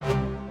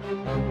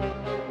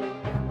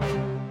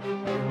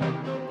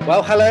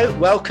Well, hello.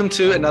 Welcome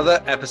to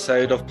another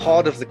episode of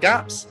Pod of the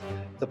Gaps,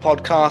 the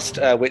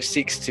podcast which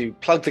seeks to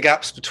plug the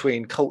gaps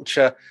between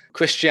culture,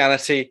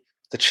 Christianity,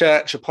 the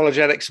church,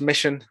 apologetics,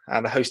 mission,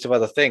 and a host of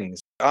other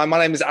things. My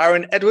name is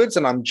Aaron Edwards,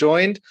 and I'm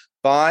joined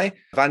by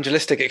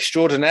evangelistic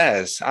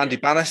extraordinaires, Andy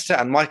Bannister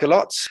and Michael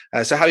Lotz.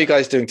 So how are you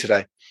guys doing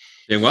today?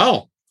 Doing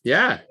well.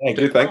 Yeah,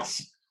 good,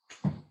 thanks.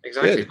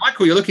 Exactly. Good.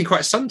 Michael, you're looking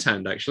quite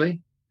suntanned,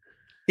 actually.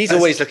 He's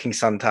always looking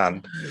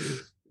suntanned.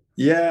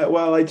 Yeah,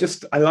 well,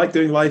 I like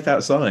doing life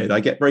outside. I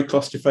get very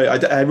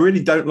claustrophobic. I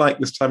really don't like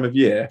this time of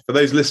year. For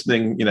those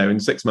listening, in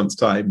 6 months'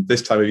 time,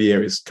 this time of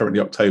year is currently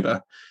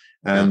October.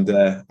 And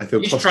I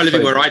feel you should try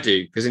living where I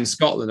do, because in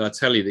Scotland, I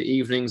tell you, the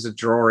evenings are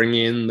drawing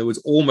in. There was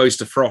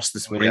almost a frost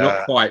this morning,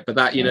 not quite, but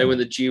that, when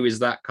the dew is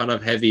that kind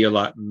of heavy, you're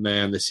like,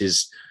 man, this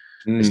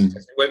it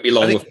won't be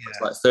long.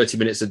 It's like 30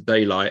 minutes of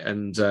daylight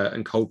and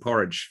cold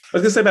porridge. I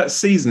was going to say about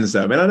seasons,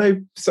 though. I mean, I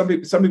know some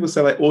people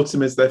say like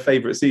autumn is their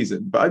favourite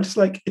season, but I'm just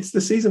like, it's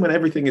the season when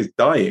everything is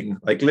dying.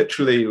 Like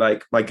literally,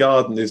 like my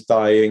garden is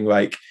dying.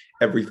 Like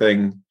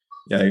everything,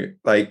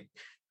 like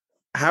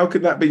how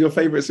could that be your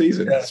favourite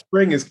season? Yeah.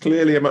 Spring is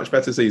clearly a much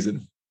better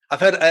season. I've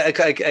heard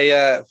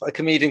a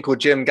comedian called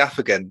Jim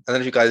Gaffigan. I don't know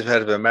if you guys have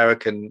heard of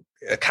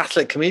a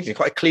Catholic comedian,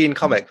 quite a clean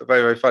comic, but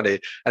very, very funny.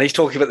 And he's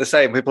talking about the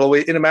same. People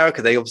always, in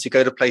America, they obviously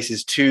go to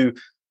places to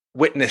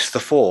witness the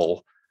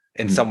fall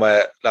in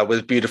somewhere like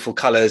with beautiful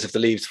colours of the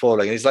leaves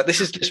falling. And he's like,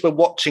 this is just, we're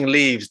watching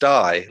leaves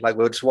die. Like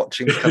we're just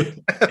watching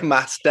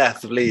mass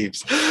death of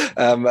leaves.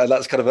 And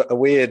that's kind of a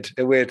weird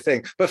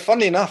thing. But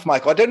funnily enough,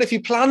 Michael, I don't know if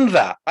you planned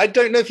that. I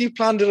don't know if you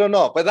planned it or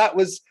not, but that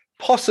was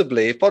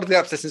possibly, if Pod of the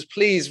Gaps listeners,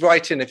 please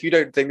write in if you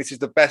don't think this is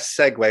the best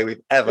segue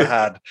we've ever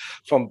had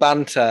from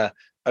banter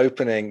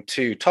opening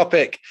to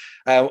topic.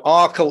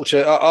 Our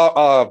culture,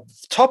 our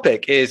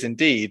topic is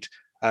indeed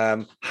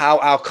how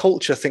our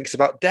culture thinks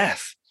about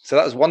death. So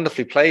that was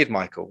wonderfully played,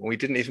 Michael. We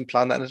didn't even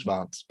plan that in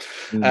advance.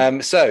 We're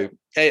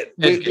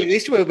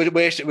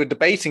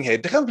debating here.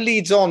 It kind of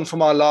leads on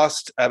from our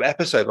last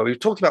episode where we were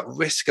talking about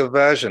risk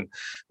aversion.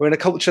 We're in a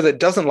culture that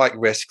doesn't like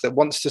risk, that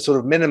wants to sort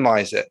of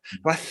minimize it.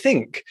 And I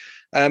think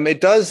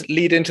it does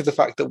lead into the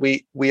fact that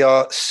we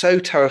are so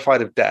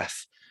terrified of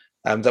death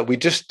that we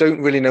just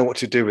don't really know what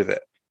to do with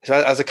it. So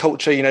as a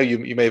culture,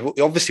 you may have,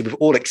 obviously we've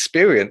all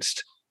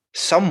experienced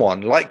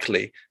someone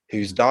likely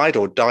who's died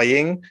or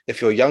dying.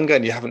 If you're younger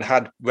and you haven't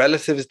had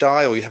relatives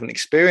die or you haven't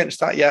experienced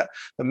that yet,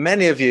 but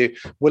many of you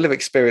will have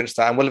experienced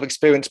that and will have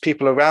experienced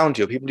people around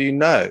you, people you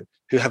know,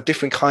 who have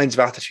different kinds of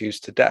attitudes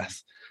to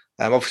death.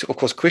 Of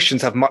course,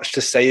 Christians have much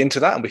to say into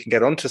that, and we can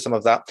get onto some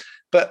of that.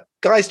 But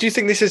guys, do you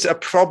think this is a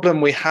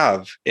problem we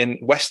have in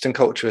Western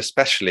culture,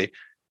 especially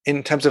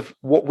in terms of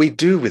what we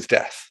do with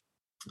death?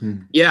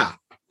 Yeah,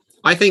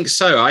 I think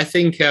so. I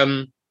think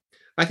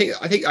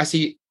I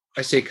see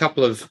a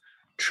couple of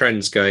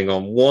trends going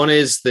on. One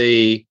is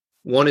the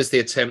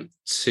attempt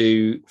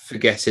to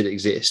forget it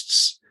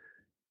exists.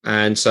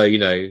 And so,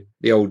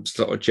 the old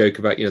sort of joke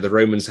about, the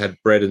Romans had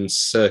bread and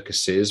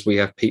circuses, we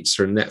have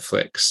pizza and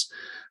Netflix.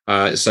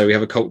 So we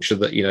have a culture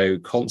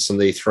that,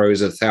 constantly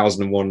throws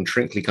 1,001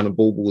 trinkly kind of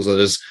baubles at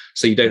us,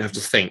 so you don't have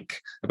to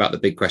think about the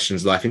big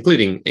questions of life,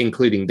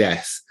 including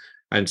death.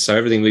 And so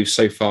everything moves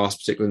so fast,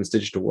 particularly in this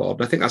digital world.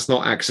 And I think that's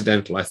not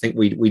accidental. I think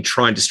we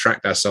try and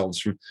distract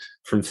ourselves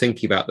from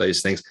thinking about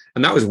those things.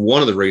 And that was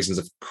one of the reasons,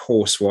 of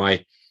course,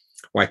 why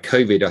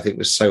COVID, I think,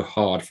 was so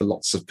hard for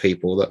lots of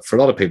people, that for a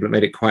lot of people, it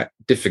made it quite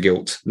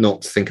difficult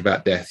not to think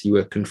about death. You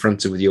were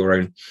confronted with your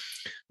own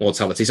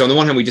mortality. So on the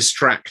one hand, we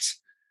distract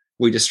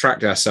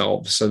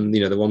ourselves. And,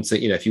 the one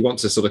thing, if you want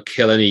to sort of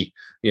kill any,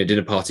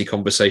 dinner party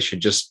conversation,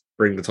 just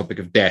bring the topic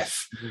of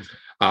death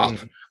up.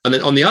 And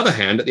then on the other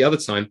hand, at the other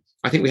time,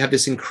 I think we have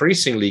this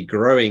increasingly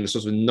growing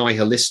sort of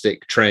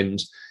nihilistic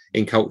trend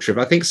in culture.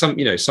 But I think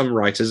some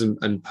writers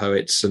and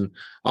poets and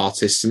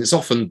artists, and it's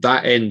often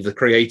that end, the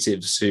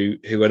creatives who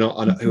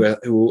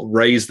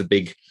raise the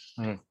big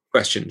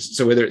questions.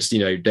 So whether it's,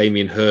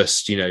 Damien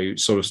Hirst,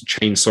 sort of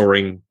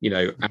chainsawing,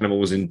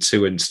 animals in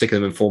two and sticking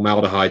them in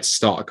formaldehyde to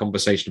start a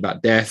conversation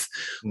about death.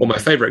 Or my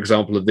favorite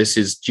example of this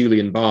is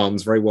Julian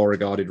Barnes, very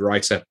well-regarded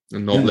writer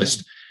and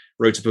novelist,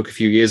 wrote a book a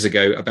few years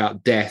ago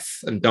about death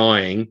and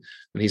dying,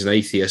 and he's an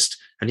atheist.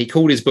 And he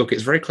called his book,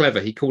 it's very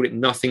clever, he called it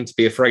Nothing to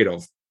be Afraid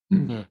of.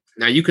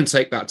 Now, you can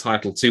take that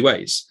title two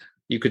ways.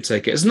 You could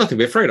take it as nothing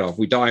to be afraid of.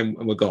 We die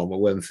and we're gone, we're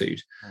worm food.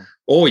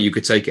 Or you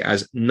could take it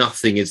as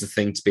nothing is the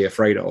thing to be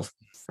afraid of.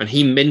 And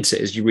he meant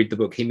it, as you read the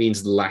book, he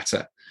means the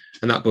latter.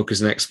 And that book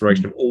is an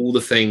exploration of all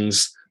the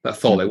things that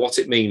follow, what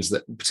it means,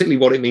 particularly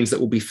what it means that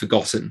will be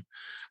forgotten.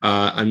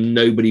 And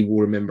nobody will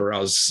remember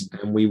us,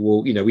 and we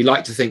will, we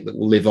like to think that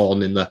we'll live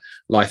on in the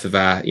life of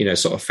our,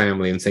 sort of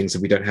family and things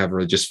if we don't have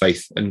religious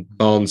faith. And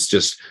Barnes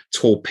just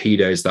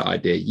torpedoes that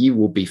idea. You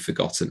will be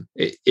forgotten.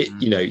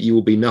 You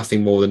will be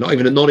nothing more than not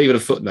even a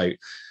footnote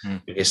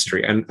in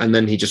history. And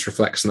then he just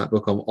reflects in that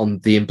book on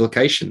the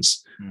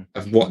implications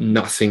of what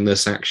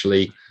nothingness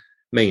actually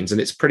means, and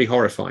it's pretty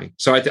horrifying.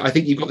 So I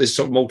think you've got this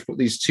sort of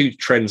these two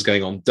trends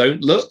going on.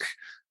 Don't look.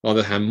 On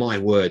the other hand, my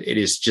word, it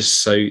is just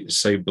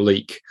so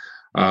bleak.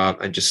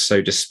 and just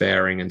so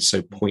despairing and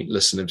so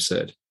pointless and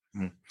absurd.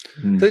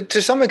 So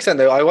to some extent,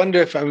 though, I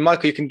wonder if,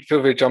 Michael, you can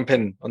feel free to jump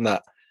in on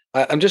that.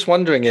 I'm just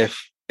wondering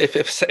if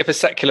a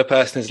secular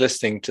person is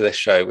listening to this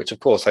show, which of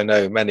course I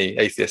know many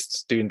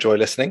atheists do enjoy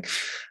listening,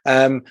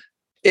 some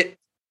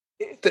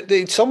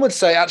would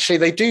say actually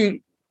they do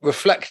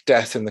reflect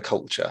death in the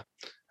culture.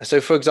 So,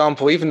 for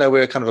example, even though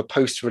we're kind of a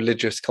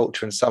post-religious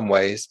culture in some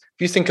ways,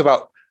 if you think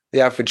about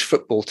the average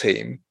football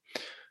team,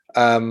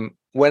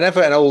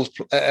 whenever a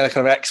kind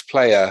of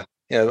ex-player,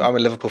 I'm a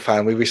Liverpool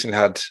fan. We recently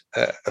had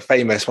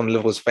one of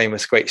Liverpool's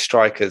famous great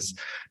strikers,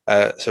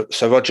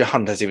 so Roger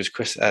Hunt, as he was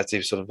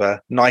sort of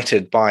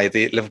knighted by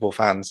the Liverpool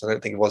fans. I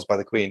don't think it was by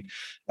the Queen.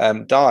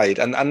 Died,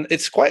 and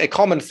it's quite a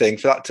common thing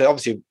for that to,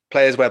 obviously,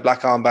 players wear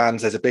black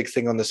armbands. There's a big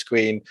thing on the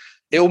screen.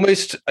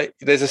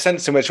 There's a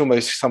sense in which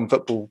almost some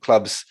football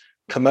clubs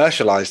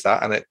commercialize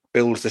that, and it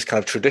builds this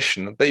kind of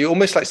tradition. But you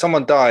almost like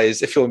someone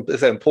dies, if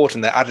they're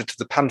important, they're added to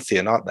the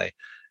pantheon, aren't they?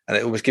 And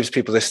it always gives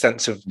people this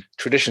sense of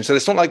tradition. So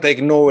it's not like they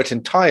ignore it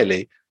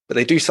entirely, but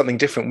they do something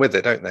different with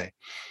it, don't they?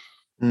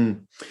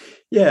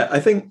 Yeah,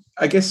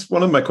 I guess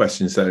one of my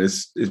questions though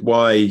is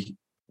why,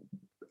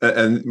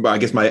 and I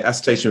guess my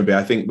assertion would be,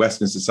 I think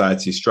Western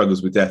society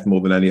struggles with death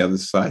more than any other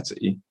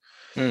society.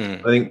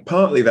 I think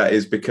partly that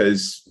is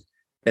because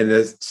in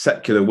a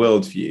secular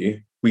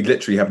worldview, we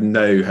literally have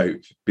no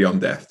hope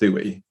beyond death, do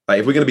we? Like,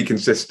 if we're going to be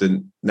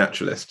consistent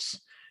naturalists,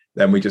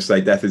 then we just say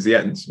death is the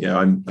end.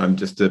 I'm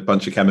just a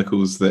bunch of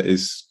chemicals that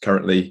is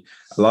currently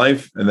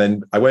alive, and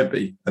then I won't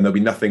be, and there'll be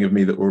nothing of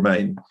me that will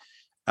remain.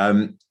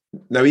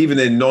 Now, even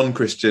in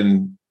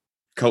non-Christian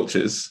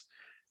cultures,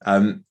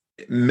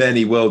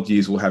 many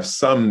worldviews will have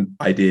some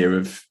idea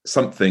of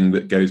something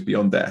that goes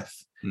beyond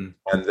death, and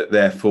that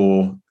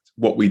therefore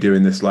what we do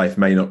in this life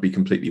may not be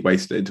completely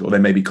wasted, or there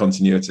may be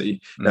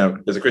continuity. Now,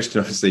 as a Christian,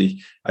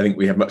 obviously, I think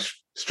we have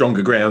much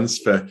stronger grounds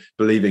for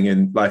believing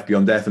in life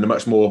beyond death and a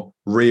much more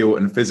real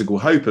and physical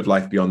hope of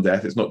life beyond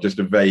death. It's not just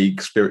a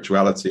vague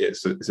spirituality,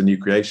 it's a new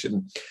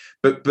creation.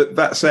 But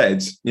that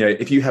said,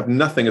 if you have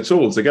nothing at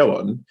all to go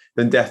on,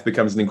 then death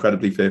becomes an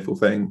incredibly fearful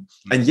thing.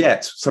 And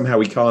yet somehow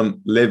we can't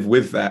live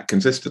with that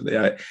consistently.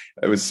 I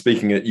was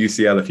speaking at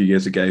UCL a few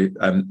years ago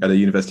at a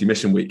university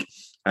mission week.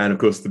 And of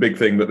course, the big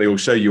thing that they all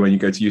show you when you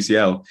go to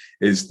UCL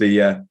is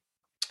the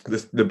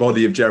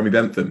body of Jeremy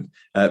Bentham.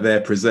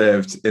 They're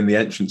preserved in the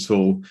entrance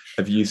hall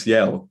of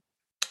UCL,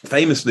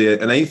 famously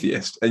an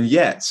atheist. And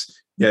yet,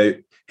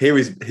 here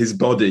is his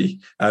body,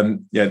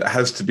 that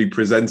has to be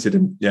presented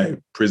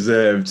and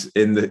preserved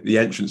in the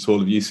entrance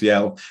hall of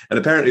UCL. And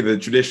apparently, the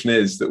tradition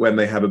is that when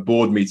they have a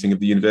board meeting of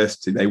the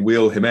university, they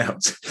wheel him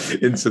out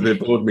into the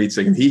board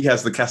meeting, and he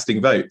has the casting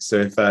vote.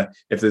 So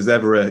if there's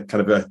ever a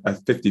kind of a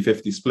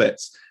 50-50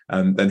 split,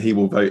 then he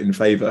will vote in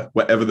favour,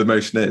 whatever the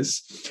motion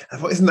is. I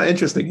thought, isn't that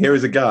interesting? Here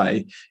is a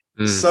guy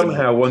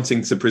somehow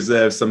wanting to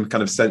preserve some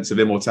kind of sense of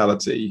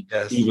immortality,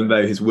 even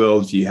though his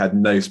worldview had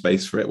no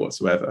space for it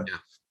whatsoever. Yeah.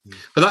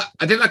 But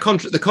I think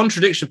the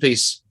contradiction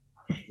piece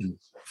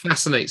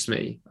fascinates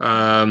me.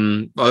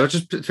 I'll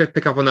just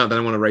pick up on that. Then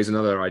I want to raise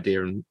another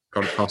idea and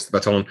kind of pass the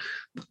baton.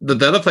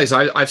 The other place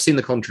I've seen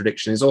the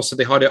contradiction is also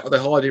the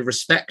whole idea of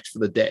respect for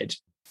the dead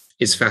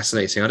is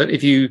fascinating. I don't know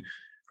if you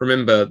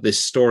remember this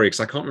story, because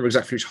I can't remember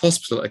exactly which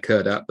hospital it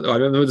occurred at, but I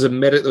remember there was a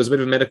bit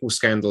of a medical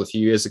scandal a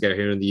few years ago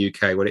here in the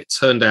UK when it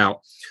turned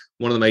out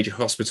one of the major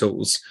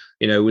hospitals,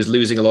 was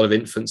losing a lot of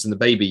infants in the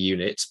baby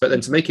unit. But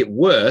then to make it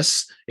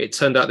worse, it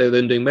turned out they were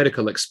then doing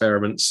medical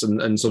experiments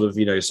and sort of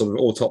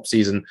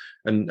autopsies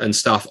and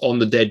stuff on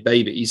the dead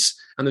babies.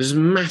 And there's a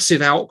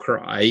massive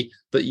outcry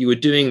that you were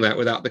doing that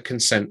without the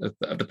consent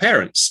of the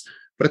parents.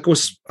 But of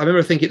course, I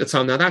remember thinking at the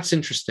time, now that's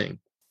interesting.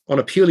 On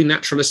a purely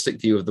naturalistic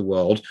view of the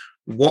world,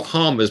 what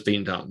harm has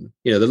been done?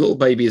 The little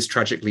baby is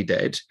tragically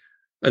dead.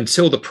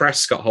 Until the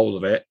press got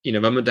hold of it,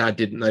 mum and dad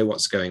didn't know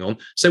what's going on.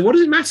 So what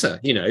does it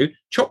matter?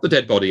 Chop the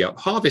dead body up,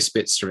 harvest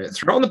bits from it,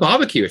 throw it on the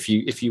barbecue if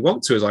you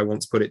want to, as I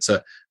once put it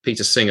to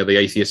Peter Singer, the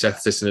atheist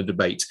ethicist, in a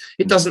debate.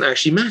 It doesn't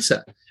actually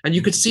matter. And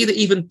you could see that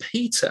even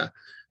Peter,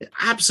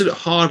 absolute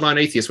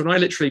hardline atheist, when I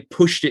literally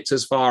pushed it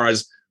as far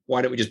as,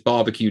 why don't we just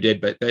barbecue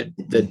dead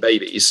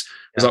babies?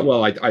 I was like,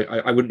 well,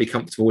 I wouldn't be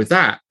comfortable with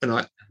that.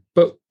 And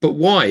but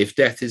why? If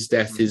death is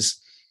death, is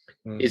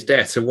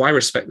death. So why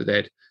respect the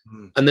dead?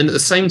 And then at the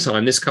same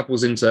time, this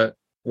couples into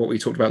what we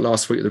talked about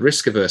last week, the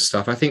risk averse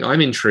stuff. I think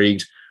I'm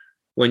intrigued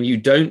when you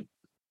don't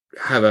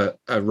have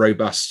a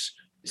robust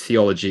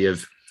theology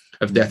of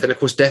death. And of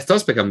course, death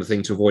does become the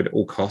thing to avoid at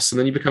all costs. And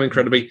then you become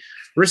incredibly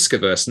risk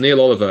averse. Neil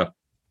Oliver,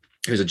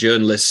 who's a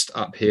journalist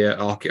up here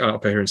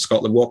in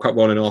Scotland, Walk Up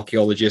One, an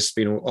archaeologist,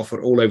 been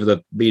offered all over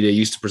the media,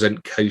 used to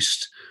present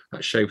Coast,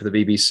 that show for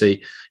the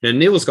BBC.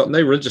 Neil's got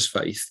no religious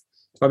faith.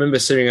 I remember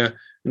seeing an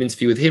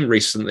interview with him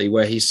recently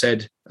where he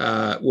said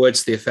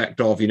words to the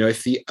effect of,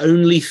 if the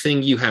only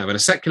thing you have in a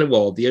secular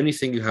world, the only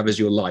thing you have is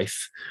your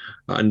life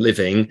and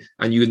living,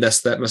 and you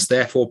must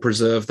therefore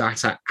preserve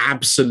that at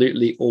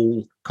absolutely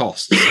all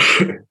costs.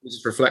 This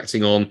is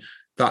reflecting on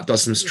that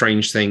does some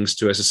strange things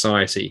to a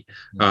society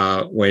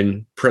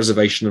when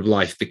preservation of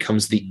life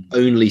becomes the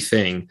only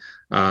thing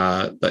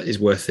that is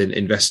worth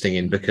investing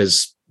in,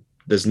 because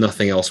there's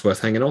nothing else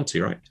worth hanging on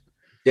to, right?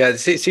 Yeah, it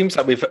seems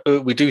like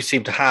we do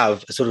seem to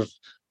have a sort of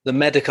the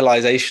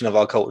medicalization of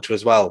our culture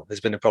as well has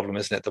been a problem,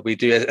 isn't it? That we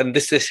do, and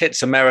this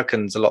hits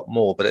Americans a lot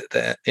more. But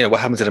what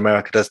happens in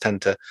America does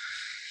tend to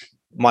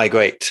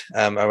migrate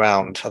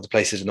around other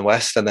places in the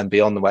West and then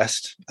beyond the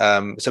West.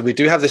 So we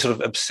do have this sort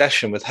of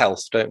obsession with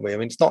health, don't we? I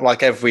mean, it's not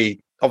like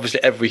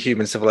obviously every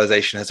human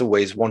civilization has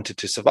always wanted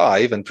to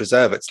survive and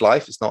preserve its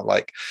life. It's not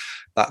like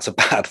that's a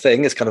bad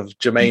thing. It's kind of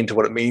germane to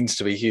what it means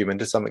to be human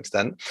to some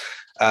extent,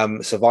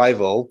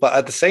 survival. But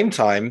at the same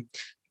time,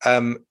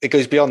 it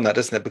goes beyond that,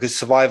 doesn't it? Because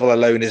survival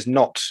alone is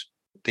not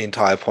the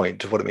entire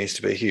point of what it means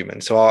to be a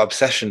human. So our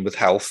obsession with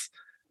health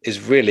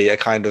is really a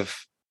kind of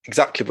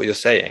exactly what you're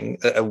saying,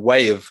 a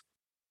way of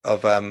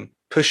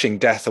pushing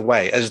death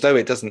away as though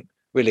it doesn't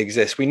really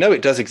exist. We know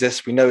it does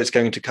exist. We know it's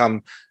going to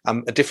come.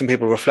 Different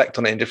people reflect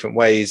on it in different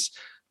ways,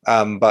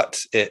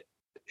 but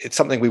it's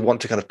something we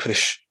want to kind of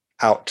push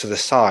out to the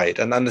side.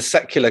 And the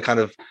secular kind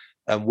of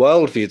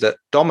worldview that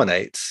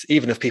dominates,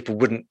 even if people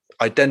wouldn't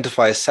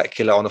identify as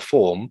secular on a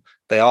form,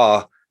 they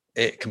are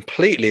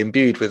completely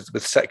imbued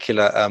with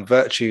secular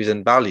virtues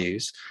and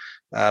values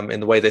in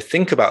the way they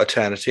think about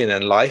eternity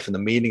and life and the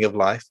meaning of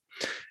life.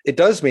 It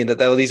does mean that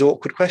there are these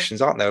awkward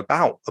questions, aren't there,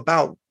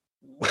 about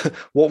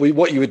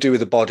what you would do with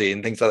the body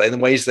and things like that, in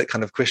ways that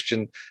kind of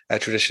Christian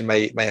tradition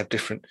may have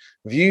different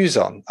views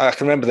on. I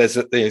can remember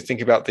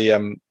thinking about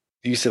the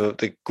use of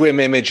the grim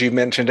image you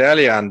mentioned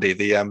earlier,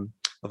 Andy, of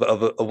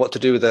what to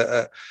do with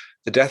the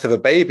death of a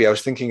baby. I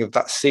was thinking of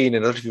that scene,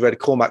 and I don't know if you read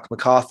Cormac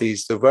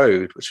McCarthy's The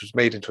Road, which was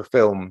made into a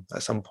film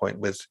at some point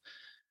with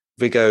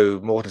Viggo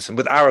Mortensen,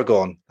 with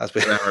Aragorn, as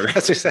we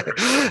say.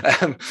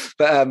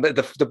 But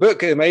the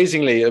book,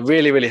 amazingly, a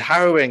really, really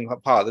harrowing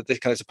part, that this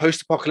kind of, it's a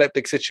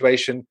post-apocalyptic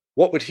situation.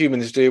 What would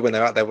humans do when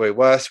they're at their very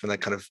worst, when they're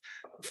kind of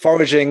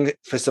foraging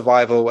for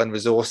survival and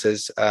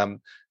resources?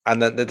 And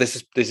then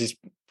there's these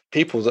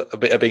people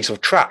that are being sort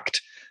of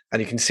tracked,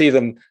 and you can see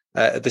them.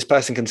 This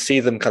person can see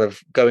them kind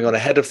of going on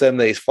ahead of them.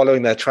 He's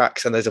following their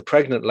tracks, and there's a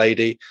pregnant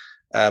lady.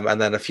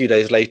 And then a few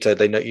days later,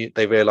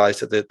 they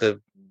realize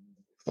that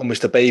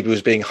almost the baby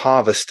was being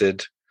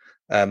harvested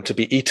to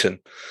be eaten,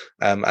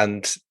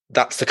 and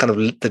that's the kind of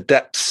the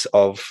depths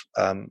of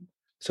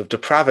sort of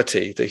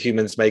depravity that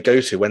humans may go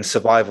to when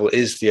survival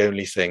is the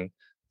only thing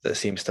that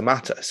seems to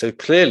matter. So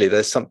clearly,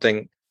 there's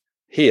something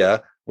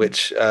here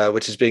which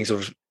is being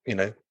sort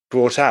of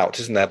brought out,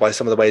 isn't there, by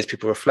some of the ways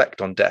people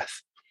reflect on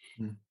death.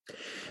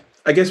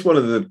 I guess one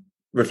of the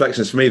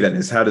reflections for me then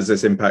is, how does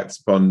this impact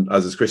upon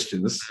us as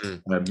Christians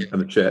and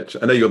the church?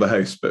 I know you're the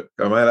host, but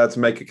am I allowed to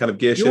make a kind of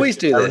gear shift? You always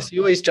do this. You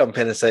always jump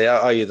in and say,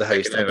 "Are you the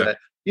host?"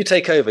 You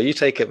take over. You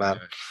take it, man.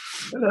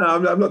 No,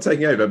 I'm not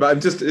taking over, but I'm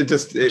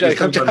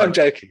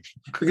joking.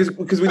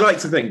 Because we like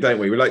to think, don't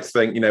we? We like to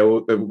think,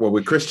 well,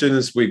 we're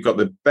Christians. We've got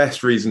the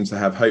best reason to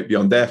have hope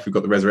beyond death. We've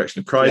got the resurrection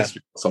of Christ.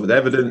 We've got solid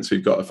evidence.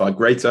 We've got a far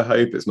greater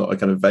hope. It's not a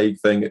kind of vague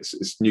thing.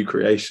 It's new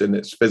creation.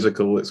 It's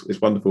physical.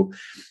 It's wonderful.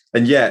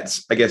 And yet,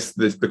 I guess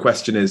the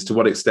question is, to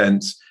what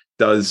extent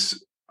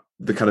does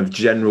the kind of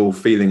general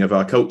feeling of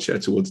our culture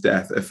towards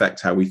death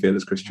affect how we feel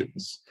as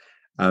Christians?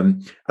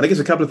 And I guess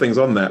a couple of things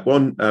on that.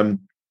 One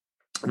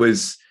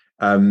was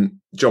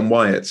John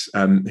Wyatt,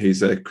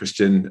 who's a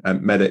Christian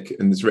medic,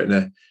 and has written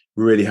a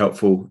really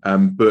helpful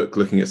book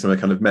looking at some of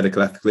the kind of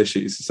medical ethical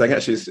issues, saying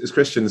actually as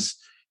Christians,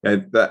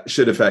 that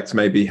should affect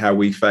maybe how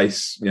we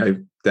face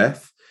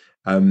death.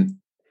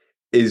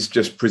 Is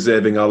just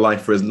preserving our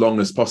life for as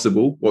long as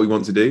possible what we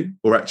want to do?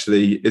 Or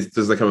actually,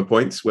 does there come a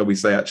point where we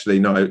say,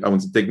 actually, no, I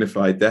want a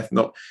dignified death,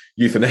 not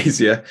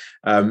euthanasia?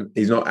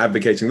 He's not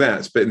advocating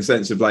that, but in the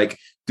sense of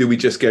do we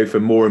just go for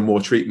more and more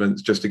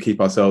treatments just to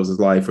keep ourselves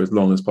alive for as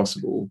long as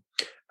possible?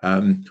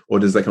 Or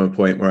does there come a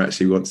point where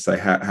actually we want to say,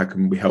 how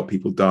can we help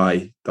people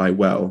die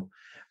well?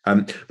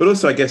 But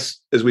also, I guess,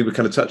 as we were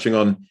kind of touching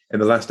on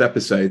in the last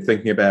episode,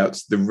 thinking about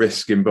the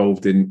risk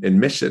involved in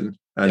mission.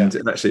 And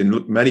actually,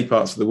 in many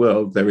parts of the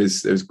world,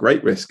 there's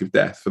great risk of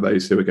death for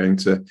those who are going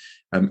to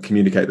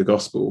communicate the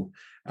gospel.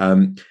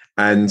 And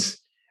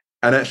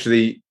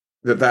actually,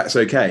 that's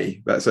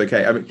okay. That's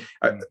okay. I mean,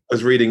 I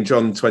was reading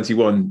John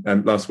 21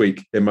 last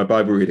week in my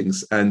Bible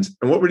readings. And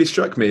what really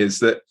struck me is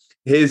that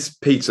here's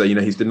Peter,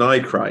 he's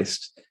denied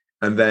Christ.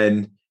 And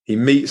then he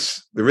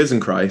meets the risen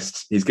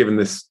Christ. He's given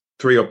this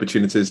 3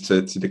 opportunities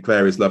to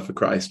declare his love for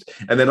Christ.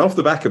 And then off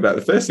the back of that,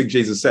 the first thing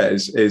Jesus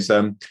says is,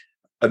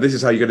 this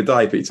is how you're going to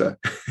die, Peter.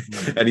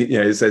 And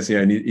it says,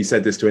 he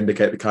said this to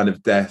indicate the kind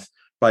of death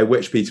by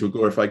which Peter will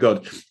glorify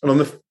God. And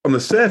on the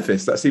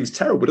surface, that seems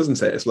terrible,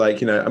 doesn't it? It's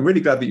like, I'm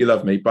really glad that you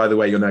love me. By the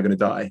way, you're now going to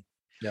die.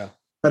 Yeah.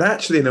 But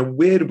actually, in a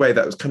weird way,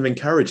 that was kind of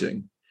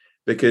encouraging,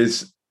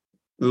 because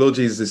the Lord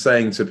Jesus is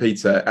saying to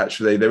Peter,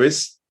 actually, there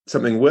is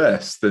something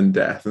worse than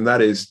death, and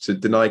that is to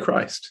deny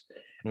Christ.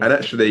 And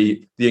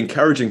actually, the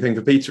encouraging thing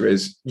for Peter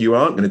is, you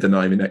aren't going to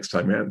deny me next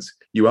time round.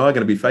 You are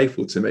going to be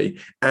faithful to me.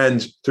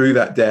 And through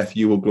that death,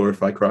 you will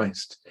glorify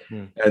Christ.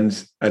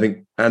 And I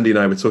think Andy and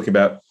I were talking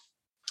about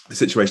the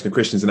situation of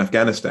Christians in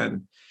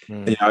Afghanistan.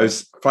 And, I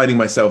was finding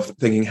myself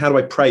thinking, how do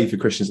I pray for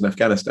Christians in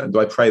Afghanistan? Do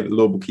I pray that the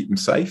Lord will keep them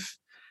safe?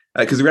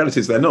 Because the reality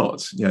is they're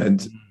not.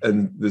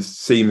 And this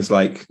seems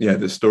like,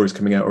 there's stories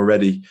coming out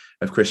already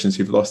of Christians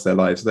who've lost their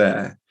lives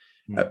there.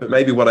 But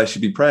maybe what I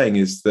should be praying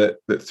is that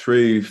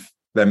through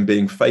them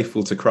being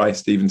faithful to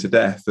Christ even to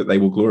death, that they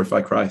will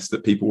glorify Christ,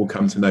 that people will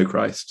come to know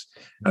Christ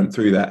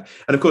through that.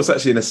 And of course,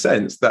 actually, in a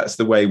sense, that's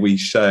the way we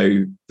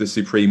show the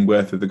supreme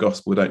worth of the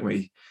gospel, don't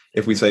we?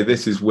 If we say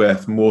this is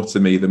worth more to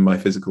me than my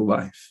physical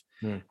life,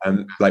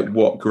 and like,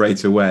 what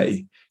greater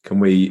way can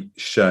we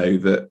show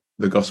that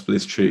the gospel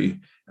is true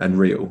and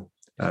real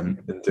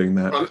than doing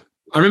that?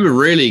 I remember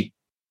really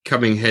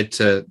coming head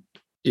to,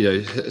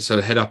 sort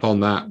of head up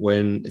on that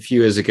when a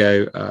few years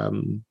ago,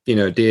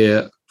 a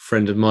dear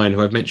friend of mine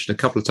who I've mentioned a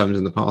couple of times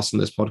in the past on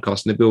this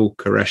podcast, Nabil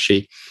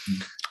Qureshi,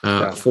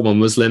 former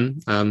Muslim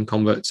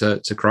convert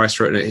to Christ,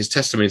 wrote his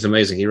testimony is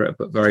amazing. He wrote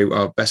a very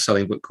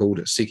best-selling book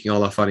called Seeking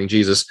Allah, Finding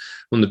Jesus.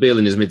 When Nabil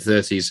in his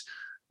mid-30s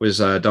was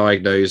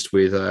diagnosed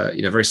with,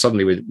 very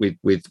suddenly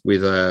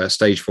with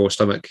stage 4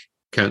 stomach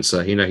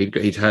cancer.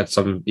 He'd had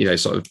some,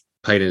 sort of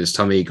pain in his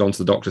tummy, gone to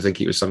the doctor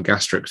thinking it was some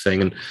gastric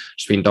thing, and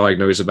just been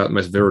diagnosed about the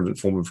most virulent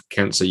form of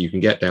cancer you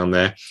can get down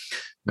there.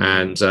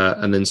 And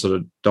then sort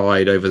of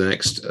died over the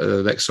next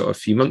sort of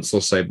few months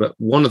or so. But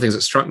one of the things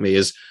that struck me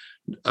is,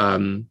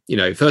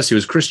 first it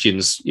was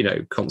Christians,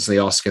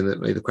 constantly asking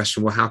the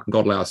question, well, how can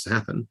God allow this to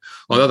happen?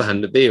 On the other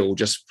hand, Nabil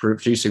just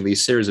producing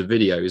these series of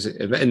videos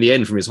in the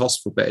end from his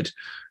hospital bed,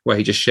 where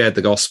he just shared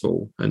the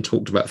gospel and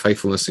talked about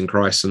faithfulness in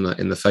Christ and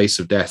in the face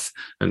of death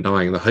and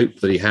dying, the hope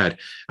that he had.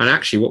 And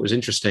actually, what was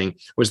interesting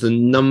was the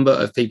number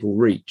of people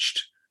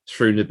reached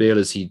through Nabil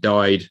as he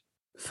died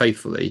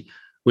faithfully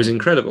was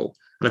incredible.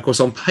 And of course,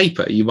 on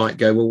paper, you might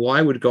go, well,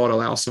 why would God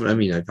allow someone? I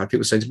mean, I've had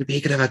people saying to me,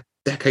 he could have had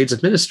decades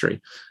of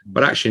ministry.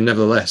 But actually,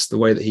 nevertheless, the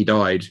way that he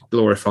died,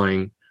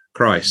 glorifying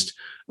Christ.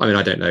 I mean,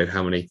 I don't know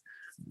how many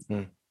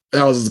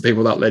thousands of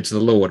people that led to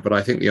the Lord, but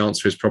I think the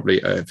answer is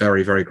probably a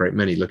very, very great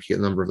many, looking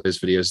at the number of those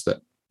videos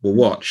that were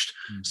watched.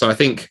 So I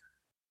think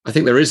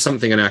there is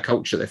something in our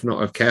culture that, if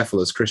not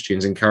careful as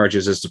Christians,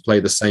 encourages us to play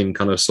the same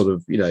kind of sort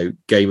of,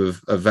 game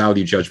of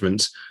value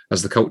judgment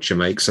as the culture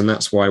makes. And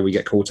that's why we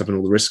get caught up in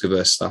all the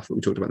risk-averse stuff that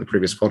we talked about in the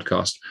previous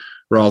podcast,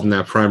 rather than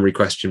our primary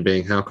question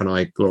being, how can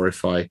I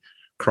glorify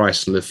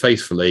Christ and live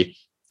faithfully?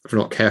 If we're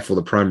not careful,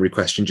 the primary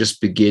question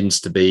just begins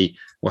to be,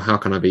 well, how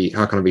can I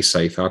be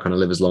safe? How can I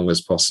live as long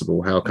as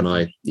possible? How can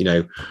I,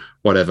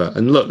 whatever?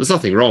 And look, there's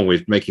nothing wrong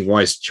with making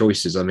wise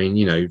choices. I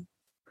mean,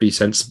 be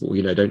sensible,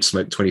 don't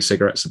smoke 20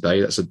 cigarettes a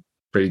day. That's a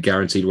pretty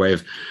guaranteed way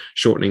of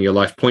shortening your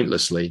life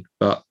pointlessly.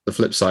 But the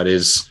flip side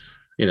is,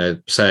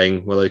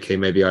 saying, well, okay,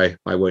 maybe I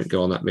won't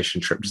go on that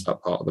mission trip to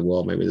that part of the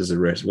world. Maybe there's a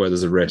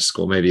risk,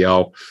 or maybe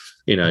I'll,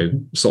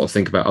 sort of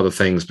think about other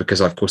things,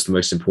 because of course the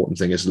most important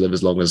thing is to live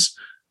as long as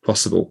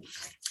possible.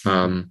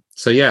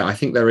 So yeah, I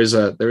think there is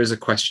a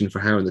question for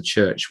how in the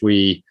church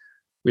we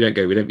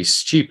don't be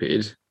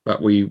stupid,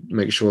 but we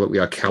make sure that we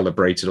are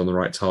calibrated on the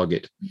right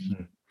target.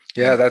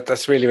 Yeah,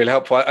 that's really, really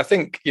helpful. I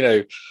think,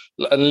 and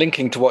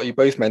linking to what you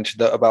both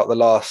mentioned about the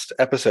last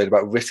episode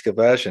about risk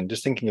aversion,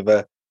 just thinking of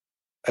a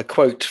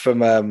quote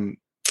from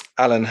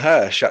Alan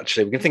Hirsch,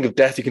 actually. We can think of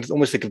death, you can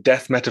almost think of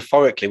death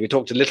metaphorically. We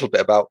talked a little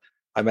bit about,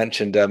 I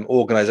mentioned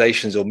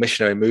organizations or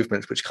missionary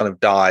movements which kind of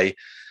die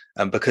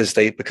because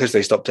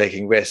they stop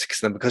taking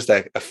risks, and because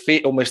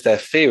their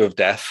fear of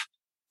death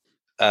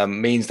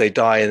means they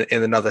die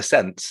in another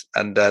sense.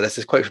 And there's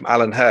this quote from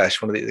Alan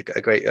Hirsch,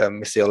 a great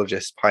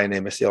missiologist,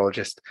 pioneer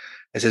missiologist.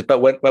 It says, but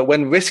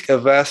when risk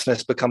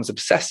averseness becomes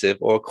obsessive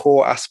or a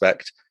core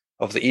aspect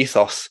of the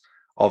ethos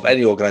of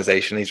any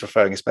organization, he's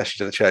referring especially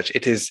to the church,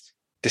 it is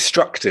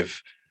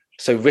destructive.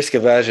 So risk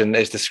aversion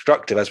is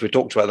destructive, as we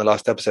talked about in the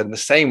last episode. In the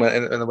same way,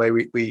 in the way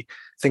we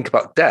think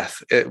about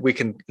death, we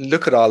can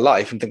look at our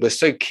life and think we're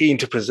so keen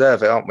to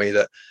preserve it, aren't we,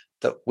 that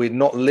we're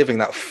not living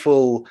that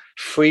full,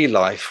 free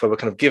life where we're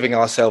kind of giving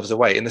ourselves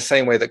away in the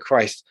same way that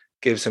Christ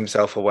gives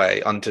himself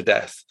away unto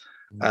death.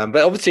 But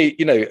obviously,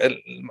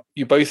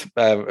 you both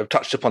have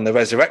touched upon the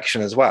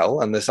resurrection as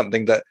well. And there's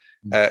something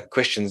that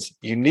Christians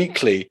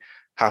uniquely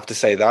have to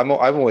say that I'm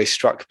always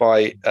struck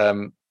by.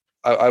 One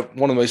of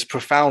the most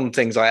profound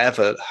things I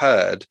ever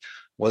heard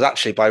was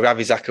actually by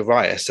Ravi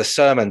Zacharias, a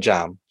sermon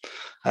jam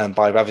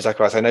by Ravi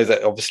Zacharias. I know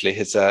that obviously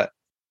his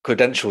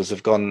credentials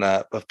have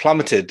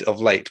plummeted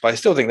of late, but I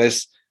still think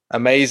there's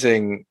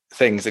amazing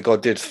things that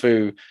God did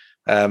through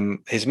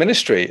his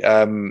ministry.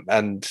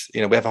 And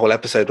we have a whole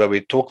episode where we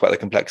talk about the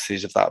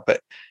complexities of that.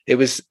 But it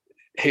was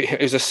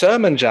a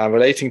sermon jam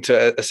relating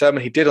to a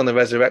sermon he did on the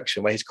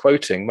resurrection, where he's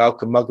quoting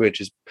Malcolm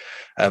Muggeridge's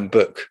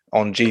book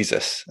on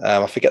Jesus.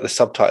 I forget the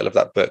subtitle of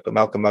that book, but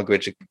Malcolm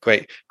Muggeridge, a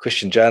great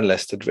Christian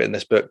journalist, had written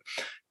this book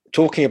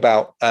talking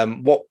about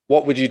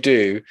what would you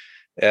do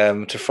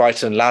to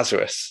frighten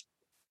Lazarus?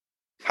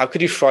 How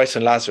could you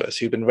frighten Lazarus,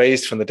 who'd been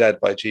raised from the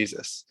dead by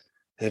Jesus?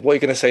 What are you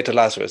going to say to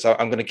Lazarus?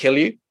 I'm going to kill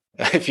you.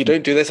 If you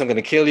don't do this, I'm going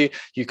to kill you.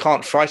 You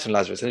can't frighten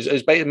Lazarus.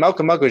 And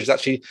Malcolm Muggeridge is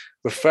actually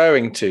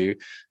referring to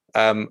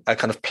a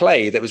kind of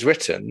play that was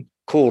written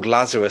called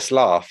Lazarus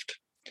Laughed,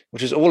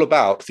 which is all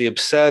about the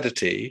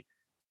absurdity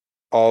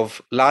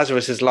of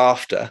Lazarus's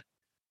laughter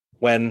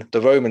when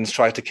the Romans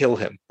tried to kill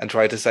him and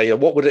tried to say,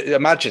 what would it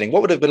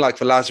have been like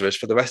for Lazarus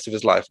for the rest of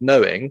his life,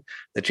 knowing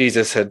that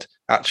Jesus had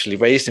actually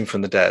raised him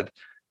from the dead,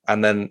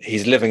 and then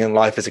he's living in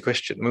life as a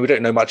Christian. I mean, we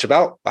don't know much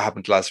about what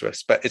happened to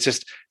Lazarus, but it's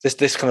just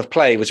this kind of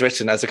play was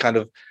written as a kind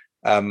of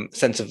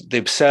sense of the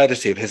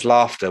absurdity of his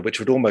laughter, which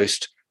would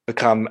almost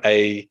become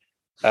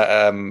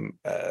almost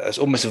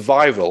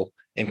viral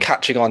in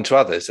catching on to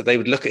others, that they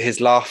would look at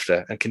his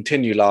laughter and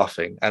continue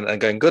laughing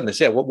and going, goodness,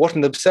 yeah, what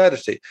an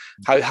absurdity.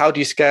 How do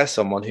you scare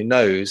someone who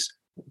knows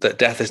that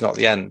death is not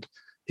the end?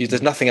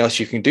 There's nothing else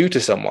you can do to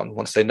someone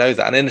once they know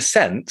that. And in a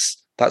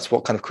sense, that's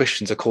what kind of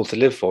Christians are called to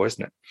live for,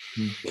 isn't it?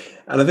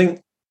 And I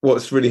think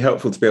what's really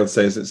helpful to be able to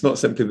say is it's not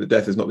simply that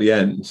death is not the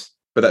end,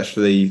 but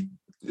actually,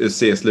 as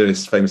C.S.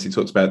 Lewis famously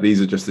talks about, these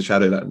are just the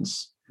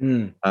Shadowlands.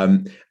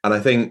 And I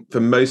think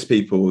for most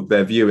people,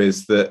 their view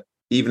is that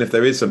even if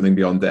there is something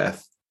beyond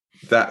death,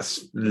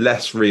 that's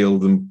less real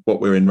than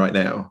what we're in right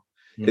now.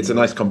 It's a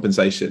nice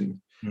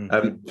compensation.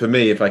 For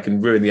me, if I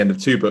can ruin the end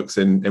of two books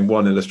in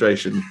one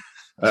illustration,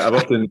 I've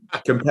often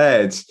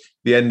compared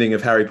the ending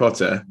of Harry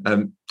Potter,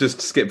 and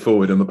just skip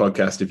forward on the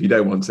podcast if you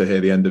don't want to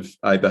hear the end of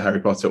either Harry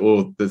Potter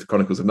or the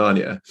Chronicles of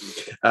Narnia,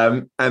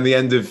 and the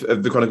end of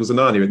the Chronicles of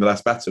Narnia in The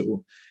Last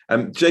Battle.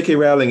 J.K.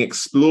 Rowling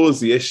explores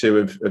the issue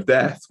of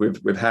death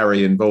with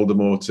Harry and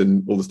Voldemort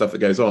and all the stuff that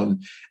goes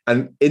on,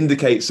 and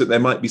indicates that there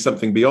might be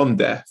something beyond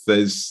death.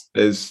 There's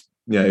this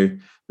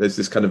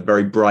kind of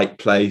very bright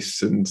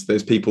place, and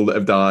there's people that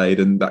have died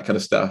and that kind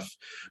of stuff.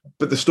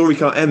 But the story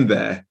can't end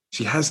there.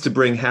 She has to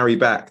bring Harry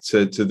back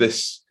to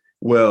this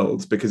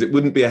world, because it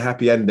wouldn't be a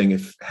happy ending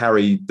if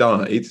Harry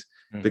died.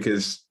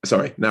 Because,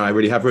 sorry, now I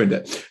really have ruined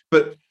it.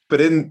 But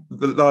in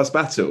The Last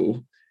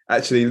Battle,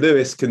 actually,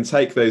 Lewis can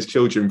take those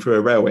children through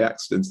a railway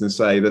accident and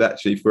say that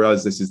actually for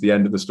us, this is the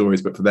end of the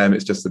stories, but for them,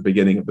 it's just the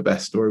beginning of the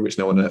best story, which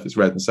no one on earth has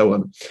read, and so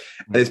on.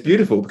 And it's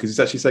beautiful because it's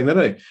actually saying,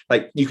 no,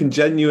 like you can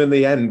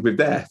genuinely end with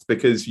death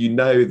because you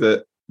know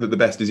that the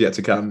best is yet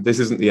to come. This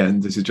isn't the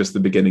end. This is just the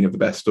beginning of the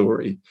best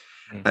story.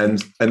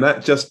 And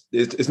that just,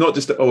 it's not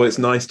just, it's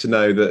nice to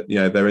know that,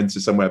 they're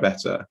into somewhere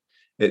better.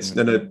 It's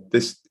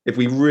this, if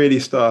we really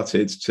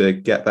started to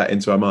get that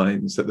into our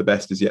minds, that the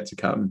best is yet to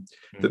come,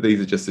 that these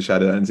are just the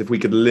Shadowlands, if we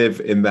could live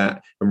in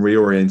that and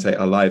reorientate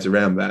our lives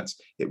around that,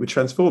 it would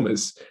transform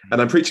us.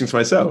 And I'm preaching to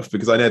myself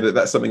because I know that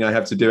that's something I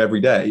have to do every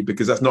day,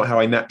 because that's not how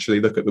I naturally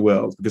look at the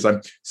world, because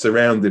I'm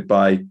surrounded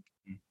by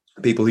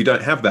people who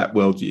don't have that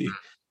worldview.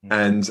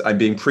 And I'm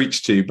being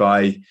preached to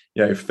by,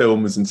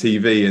 films and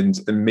TV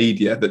and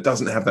media that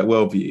doesn't have that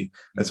worldview.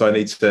 And so I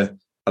need to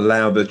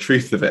allow the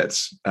truth of it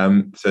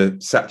to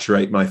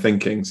saturate my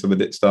thinking so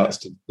that it starts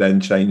to then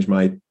change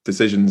my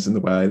decisions and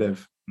the way I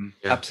live.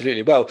 Yeah.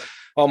 Absolutely. Well,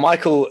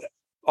 Michael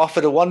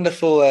offered a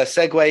wonderful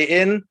segue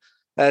in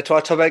to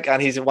our topic,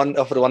 and he's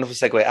offered a wonderful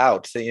segue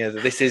out. So,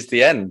 this is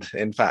the end,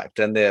 in fact,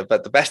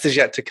 but the best is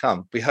yet to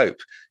come, we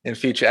hope, in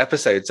future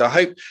episodes. So I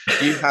hope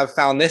you have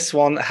found this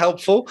one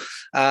helpful,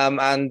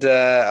 and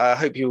I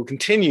hope you will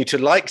continue to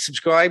like,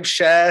 subscribe,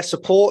 share,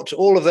 support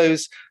all of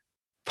those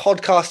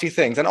podcasty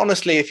things. And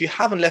honestly, if you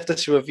haven't left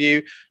us a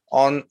review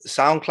on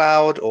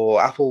SoundCloud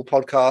or Apple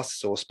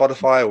Podcasts or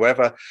Spotify or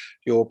wherever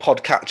your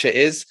podcatcher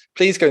is,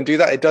 please go and do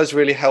that. It does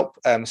really help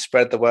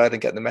spread the word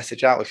and get the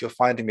message out if you're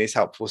finding these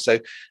helpful. So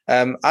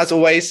as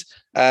always,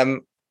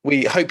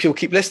 we hope you'll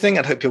keep listening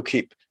and hope you'll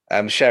keep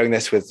sharing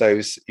this with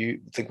those you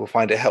think will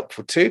find it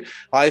helpful too.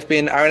 I've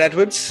been Aaron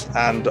Edwards,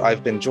 and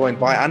I've been joined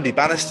by Andy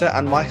Bannister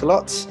and Michael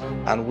Otts,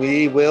 and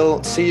we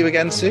will see you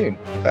again soon.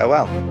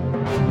 Farewell.